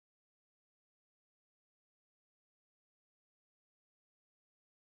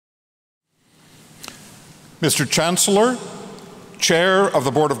Mr. Chancellor, Chair of the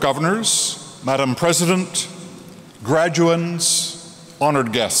Board of Governors, Madam President, graduands,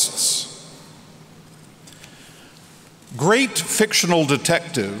 honored guests. Great fictional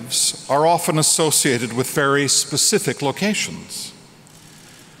detectives are often associated with very specific locations.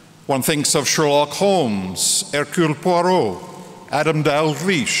 One thinks of Sherlock Holmes, Hercule Poirot, Adam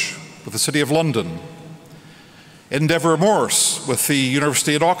Dalgliesh with the City of London, Endeavour Morse with the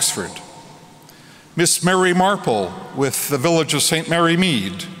University at Oxford, Miss Mary Marple with the village of St. Mary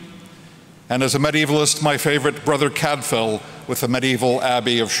Mead, and as a medievalist, my favorite, Brother Cadfael with the medieval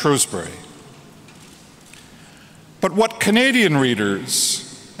Abbey of Shrewsbury. But what Canadian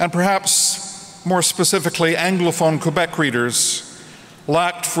readers, and perhaps more specifically Anglophone Quebec readers,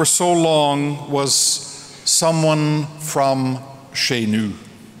 lacked for so long was someone from chez nous,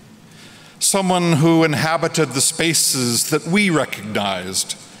 someone who inhabited the spaces that we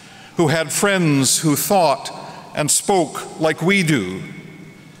recognized, who had friends who thought and spoke like we do,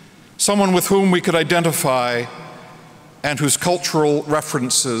 someone with whom we could identify and whose cultural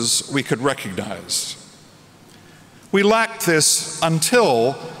references we could recognize. We lacked this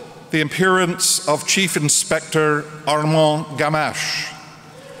until the appearance of Chief Inspector Armand Gamache,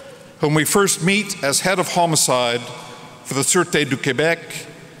 whom we first meet as head of homicide for the Sûreté du Québec,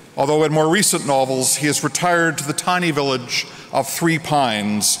 although in more recent novels he has retired to the tiny village of Three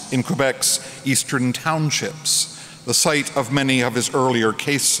Pines in Quebec's eastern townships, the site of many of his earlier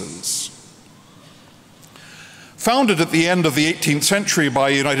cases. Founded at the end of the 18th century by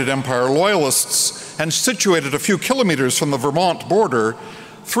United Empire Loyalists and situated a few kilometers from the Vermont border,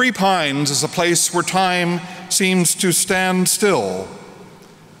 Three Pines is a place where time seems to stand still,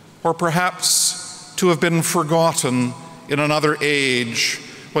 or perhaps to have been forgotten in another age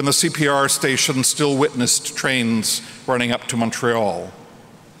when the CPR station still witnessed trains running up to Montreal.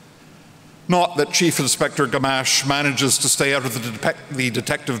 Not that Chief Inspector Gamache manages to stay out of the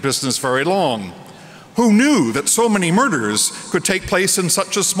detective business very long. Who knew that so many murders could take place in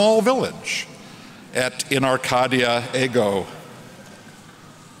such a small village in Arcadia, Ego?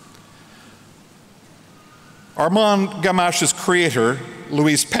 Armand Gamache's creator,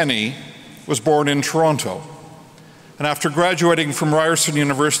 Louise Penny, was born in Toronto. And after graduating from Ryerson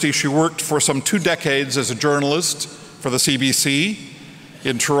University, she worked for some 2 decades as a journalist for the CBC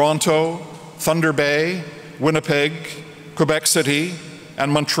in Toronto, Thunder Bay, Winnipeg, Quebec City,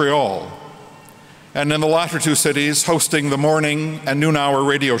 and Montreal. And in the latter 2 cities, hosting the morning and noon-hour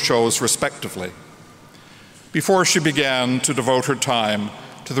radio shows, respectively, before she began to devote her time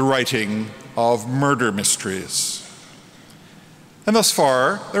to the writing of murder mysteries. And thus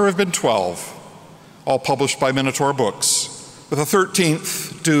far, there have been 12, all published by Minotaur Books, with a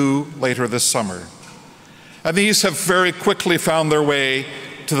 13th due later this summer. And these have very quickly found their way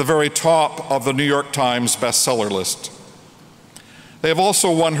to the very top of the New York Times bestseller list. They have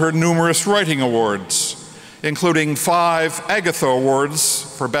also won her numerous writing awards, including 5 Agatha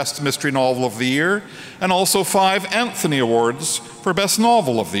Awards for Best Mystery Novel of the Year, and also 5 Anthony Awards for Best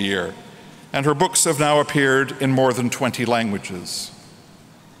Novel of the Year. And her books have now appeared in more than 20 languages.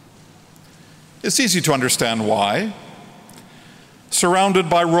 It's easy to understand why. Surrounded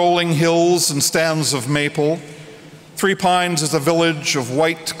by rolling hills and stands of maple, Three Pines is a village of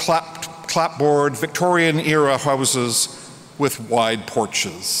white clapboard Victorian-era houses with wide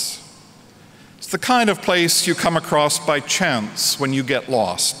porches. It's the kind of place you come across by chance when you get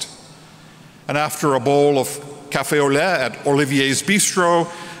lost. And after a bowl of café au lait at Olivier's Bistro,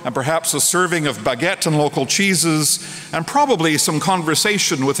 and perhaps a serving of baguette and local cheeses, and probably some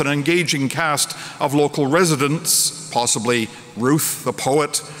conversation with an engaging cast of local residents, possibly Ruth, the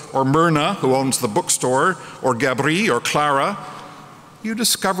poet, or Myrna, who owns the bookstore, or Gabri, or Clara, you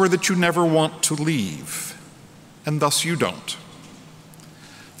discover that you never want to leave, and thus you don't.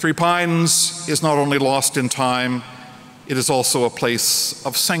 Three Pines is not only lost in time, it is also a place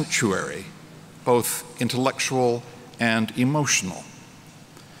of sanctuary, both intellectual and emotional.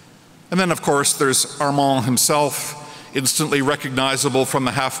 And then, of course, there's Armand himself, instantly recognizable from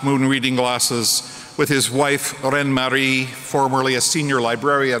the half-moon reading glasses, with his wife, Reine Marie, formerly a senior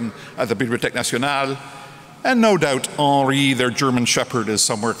librarian at the Bibliothèque Nationale, and no doubt Henri, their German shepherd, is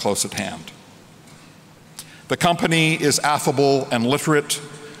somewhere close at hand. The company is affable and literate,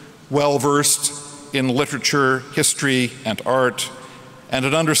 well-versed in literature, history, and art, and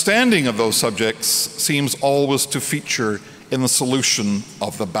an understanding of those subjects seems always to feature in the solution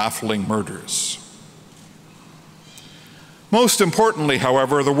of the baffling murders. Most importantly,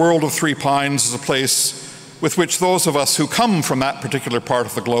 however, the world of Three Pines is a place with which those of us who come from that particular part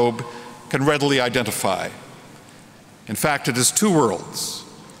of the globe can readily identify. In fact, it is 2 worlds,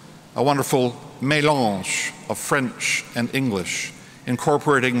 a wonderful mélange of French and English,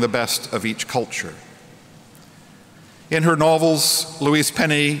 incorporating the best of each culture. In her novels, Louise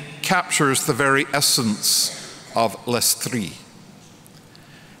Penny captures the very essence of l'Estrie.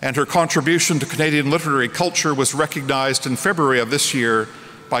 And her contribution to Canadian literary culture was recognized in February of this year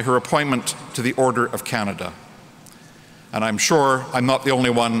by her appointment to the Order of Canada. And I'm sure I'm not the only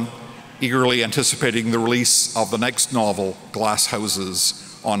one eagerly anticipating the release of the next novel, Glass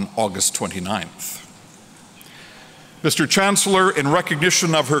Houses, on August 29th. Mr. Chancellor, in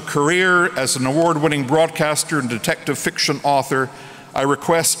recognition of her career as an award-winning broadcaster and detective fiction author, I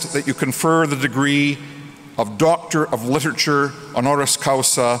request that you confer the degree of Doctor of Literature, honoris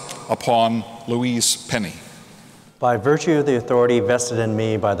causa, upon Louise Penny. By virtue of the authority vested in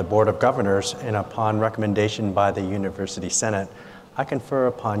me by the Board of Governors and upon recommendation by the University Senate, I confer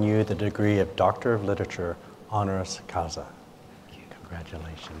upon you the degree of Doctor of Literature, honoris causa.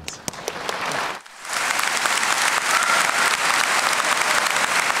 Congratulations.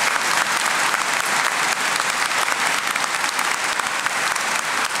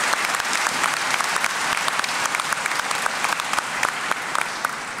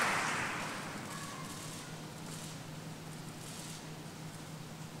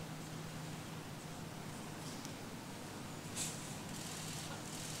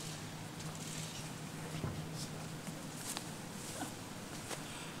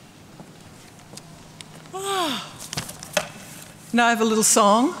 Now I have a little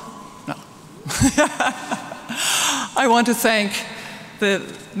song. No. I want to thank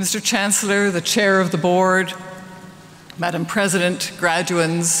Mr. Chancellor, the Chair of the Board, Madam President,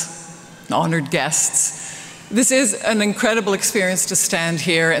 graduands, honored guests. This is an incredible experience to stand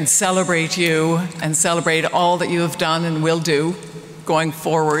here and celebrate you and celebrate all that you have done and will do going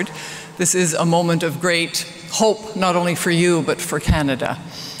forward. This is a moment of great hope, not only for you, but for Canada.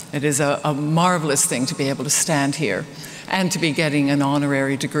 It is a marvelous thing to be able to stand here and to be getting an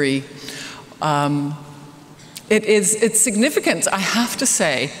honorary degree. Its significance, I have to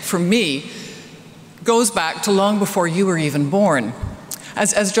say, for me, goes back to long before you were even born.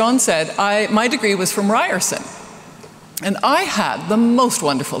 As John said, my degree was from Ryerson, and I had the most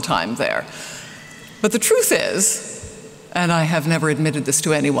wonderful time there. But the truth is, and I have never admitted this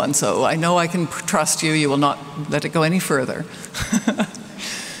to anyone, so I know I can trust you, you will not let it go any further.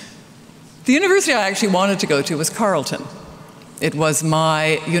 The university I actually wanted to go to was Carleton. It was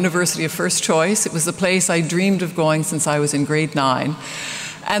my university of first choice. It was the place I dreamed of going since I was in grade 9.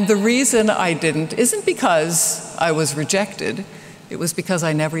 And the reason I didn't isn't because I was rejected, it was because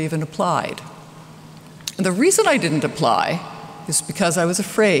I never even applied. And the reason I didn't apply is because I was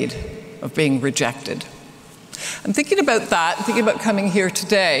afraid of being rejected. And thinking about that, thinking about coming here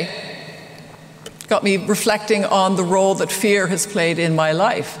today, got me reflecting on the role that fear has played in my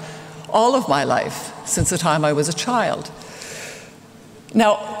life, all of my life, since the time I was a child.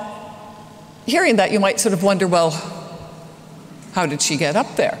 Now, hearing that, you might sort of wonder, well, how did she get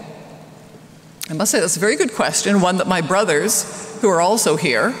up there? I must say that's a very good question, one that my brothers, who are also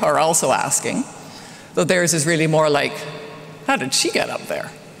here, are also asking, though theirs is really more like, how did she get up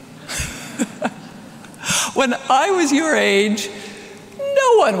there? When I was your age,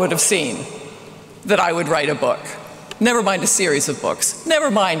 no one would have seen that I would write a book, never mind a series of books,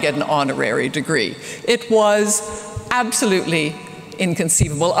 never mind get an honorary degree. It was absolutely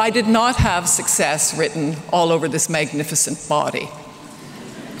inconceivable. I did not have success written all over this magnificent body.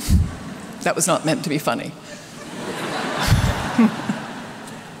 That was not meant to be funny.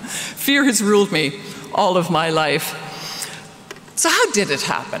 Fear has ruled me all of my life. So how did it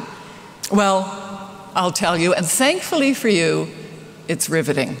happen? Well, I'll tell you, and thankfully for you, it's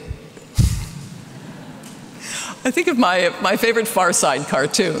riveting. I think of my favorite Far Side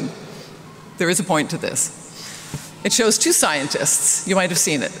cartoon. There is a point to this. It shows two scientists. You might have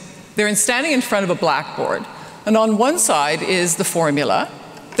seen it. They're standing in front of a blackboard, and on one side is the formula,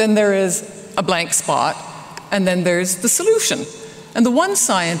 then there is a blank spot, and then there's the solution. And the one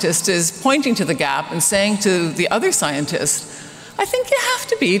scientist is pointing to the gap and saying to the other scientist, I think you have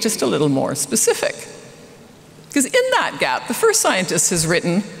to be just a little more specific. Because in that gap, the first scientist has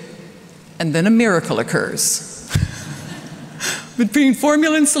written, and then a miracle occurs. Between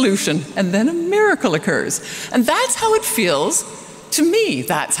formula and solution, and then a miracle occurs. And that's how it feels to me.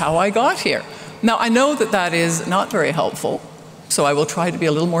 That's how I got here. Now, I know that that is not very helpful, so I will try to be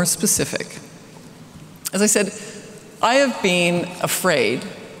a little more specific. As I said, I have been afraid,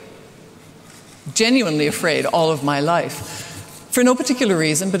 genuinely afraid, all of my life. For no particular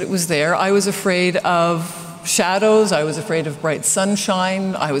reason, but it was there. I was afraid of shadows. I was afraid of bright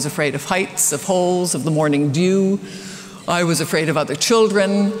sunshine. I was afraid of heights, of holes, of the morning dew. I was afraid of other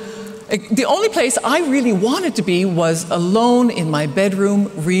children. The only place I really wanted to be was alone in my bedroom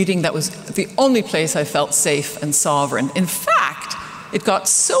reading. That was the only place I felt safe and sovereign. In fact, it got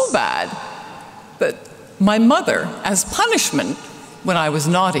so bad that my mother, as punishment when I was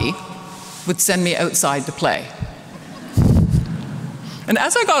naughty, would send me outside to play. And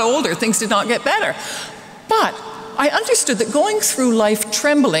as I got older, things did not get better. But I understood that going through life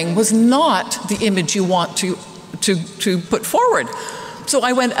trembling was not the image you want to put forward. So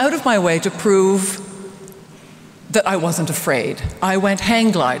I went out of my way to prove that I wasn't afraid. I went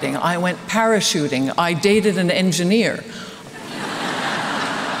hang gliding, I went parachuting, I dated an engineer.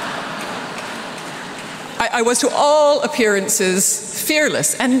 I was to all appearances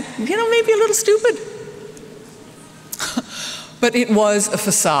fearless and, you know, maybe a little stupid. But it was a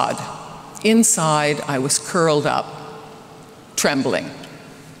facade. Inside, I was curled up, trembling.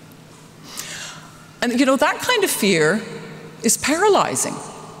 And, you know, that kind of fear is paralyzing.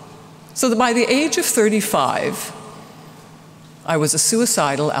 So that by the age of 35, I was a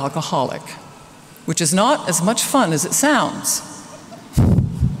suicidal alcoholic, which is not as much fun as it sounds.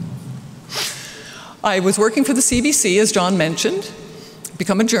 I was working for the CBC, as John mentioned,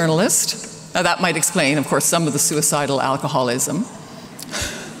 become a journalist. Now that might explain, of course, some of the suicidal alcoholism.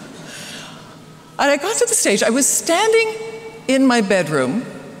 And I got to the stage, I was standing in my bedroom.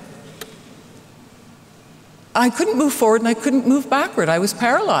 I couldn't move forward and I couldn't move backward. I was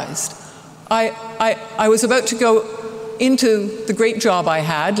paralyzed. I was about to go into the great job I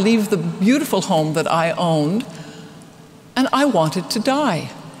had, leave the beautiful home that I owned, and I wanted to die.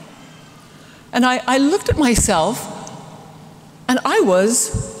 And I looked at myself, and I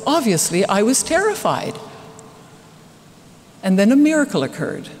was terrified. And then a miracle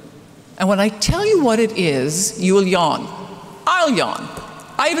occurred. And when I tell you what it is, you will yawn. I'll yawn.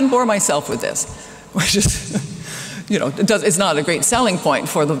 I even bore myself with this, which is, you know, it's not a great selling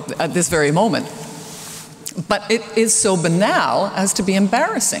point at this very moment. But it is so banal as to be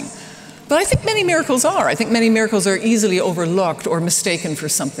embarrassing. But I think many miracles are. I think many miracles are easily overlooked or mistaken for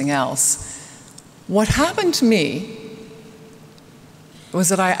something else. What happened to me was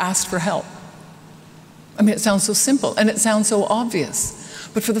that I asked for help. I mean, it sounds so simple and it sounds so obvious.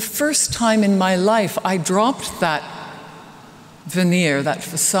 But for the first time in my life, I dropped that veneer, that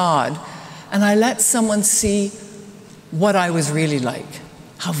facade, and I let someone see what I was really like,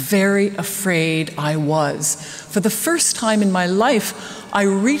 how very afraid I was. For the first time in my life, I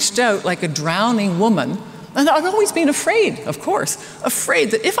reached out like a drowning woman, and I've always been afraid, of course,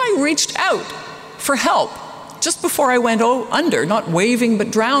 afraid that if I reached out for help just before I went under, not waving but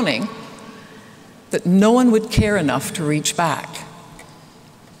drowning, that no one would care enough to reach back.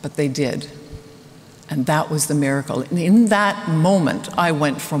 But they did. And that was the miracle. And in that moment, I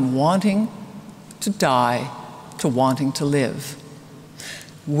went from wanting to die to wanting to live.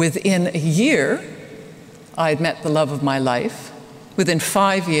 Within a year, I had met the love of my life. Within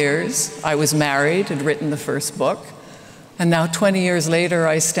 5 years, I was married, had written the first book. And now 20 years later,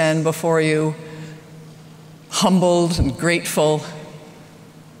 I stand before you humbled and grateful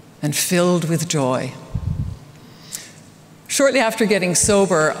and filled with joy. Shortly after getting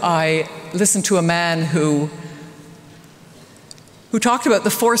sober, I listened to a man who talked about the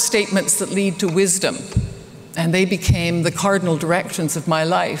 4 statements that lead to wisdom, and they became the cardinal directions of my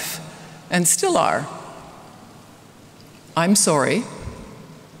life, and still are. I'm sorry.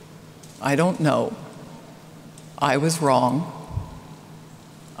 I don't know. I was wrong.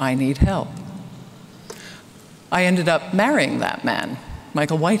 I need help. I ended up marrying that man,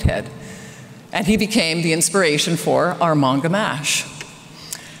 Michael Whitehead, and he became the inspiration for Armand Gamache.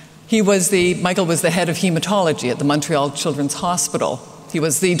 Michael was the head of hematology at the Montreal Children's Hospital. He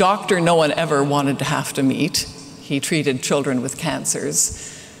was the doctor no one ever wanted to have to meet. He treated children with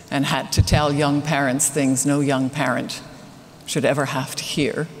cancers and had to tell young parents things no young parent should ever have to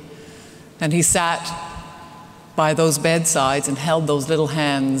hear. And he sat by those bedsides and held those little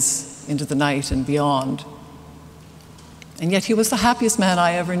hands into the night and beyond. And yet he was the happiest man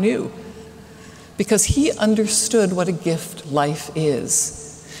I ever knew, because he understood what a gift life is,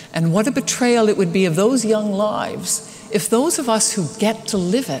 and what a betrayal it would be of those young lives if those of us who get to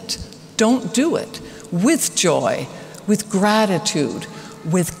live it don't do it with joy, with gratitude,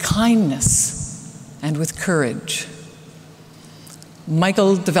 with kindness, and with courage.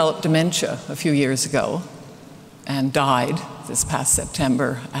 Michael developed dementia a few years ago and died this past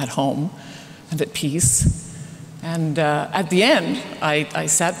September at home and at peace. And at the end, I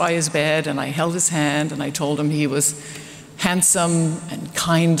sat by his bed and I held his hand and I told him he was handsome and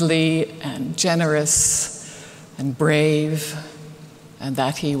kindly and generous and brave, and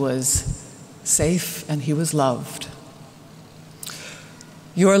that he was safe and he was loved.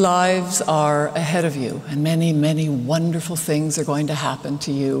 Your lives are ahead of you, and many, many wonderful things are going to happen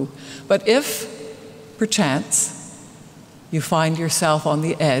to you. But if, perchance, you find yourself on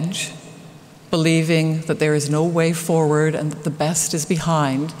the edge, believing that there is no way forward and that the best is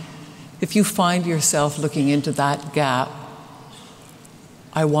behind, if you find yourself looking into that gap,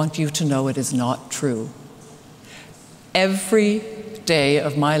 I want you to know it is not true. Every day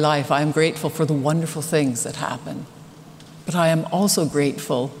of my life, I am grateful for the wonderful things that happen. But I am also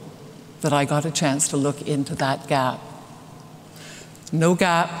grateful that I got a chance to look into that gap. No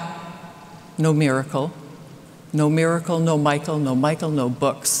gap, no miracle. No miracle, no Michael, no Michael, no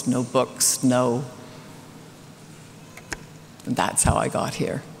books, no books, no. And that's how I got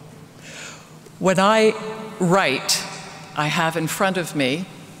here. When I write, I have in front of me,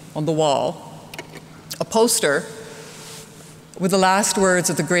 on the wall, a poster with the last words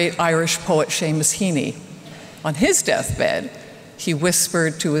of the great Irish poet Seamus Heaney. On his deathbed, he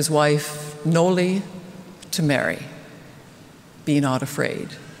whispered to his wife, "Noli to Mary, be not afraid."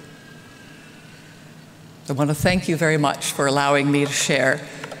 I want to thank you very much for allowing me to share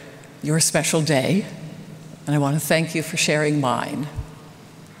your special day, and I want to thank you for sharing mine.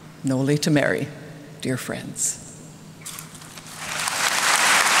 Noli to Mary, dear friends.